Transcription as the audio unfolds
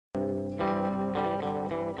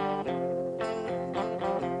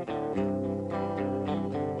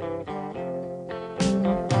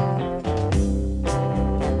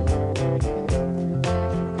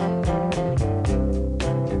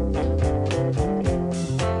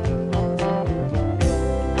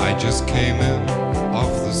just came in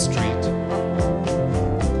off the street,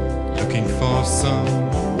 looking for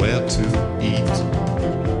somewhere to eat.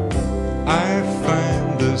 I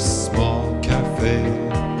find a small cafe,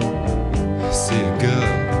 I see a girl,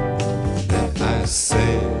 then I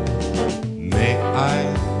say, may I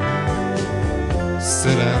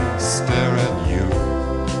sit and stare at you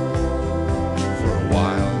for a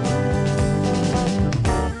while?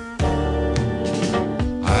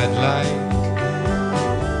 I'd like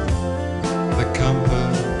the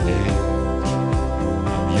company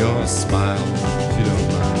of your smile, if you don't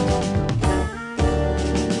mind.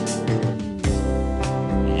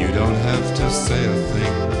 You don't have to say a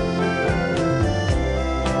thing,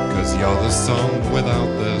 'cause you're the song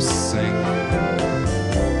without the sing.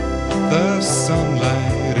 The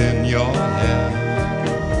sunlight in your hair,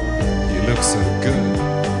 you look so good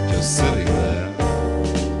just sitting there.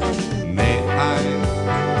 May I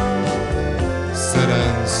sit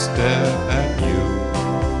and stare at you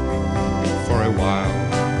for a while?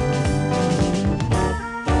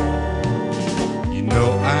 You know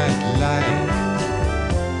I'd like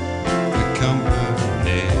the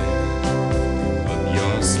company of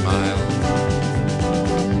your smile.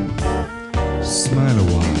 Smile a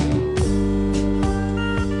while.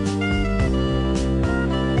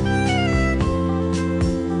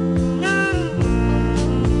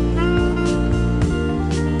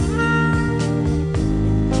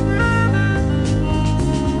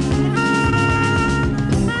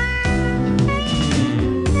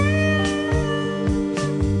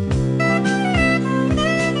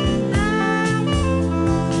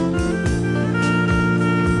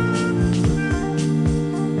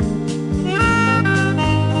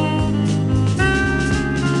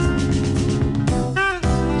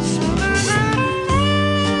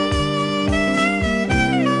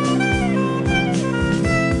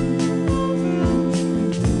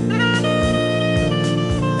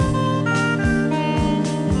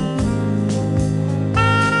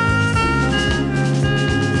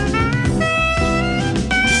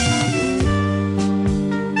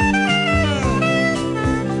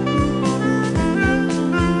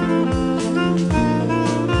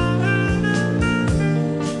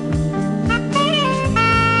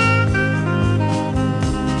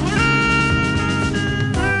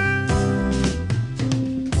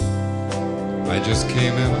 I just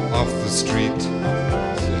came in off the street,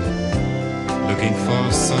 looking for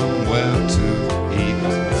somewhere to eat.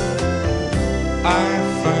 I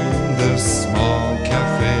find a small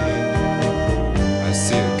cafe, I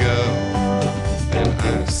see a girl, and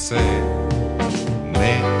I say,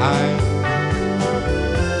 may I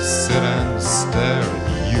sit and stare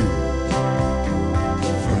at you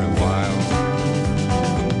for a while?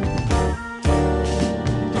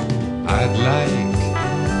 I'd like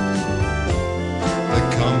the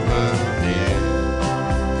company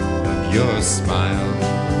of your smile.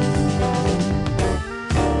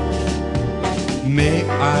 May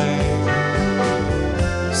I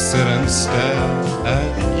sit and stare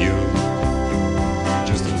at you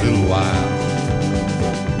just a little while?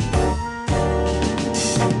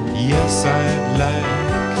 Yes, I'd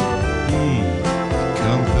like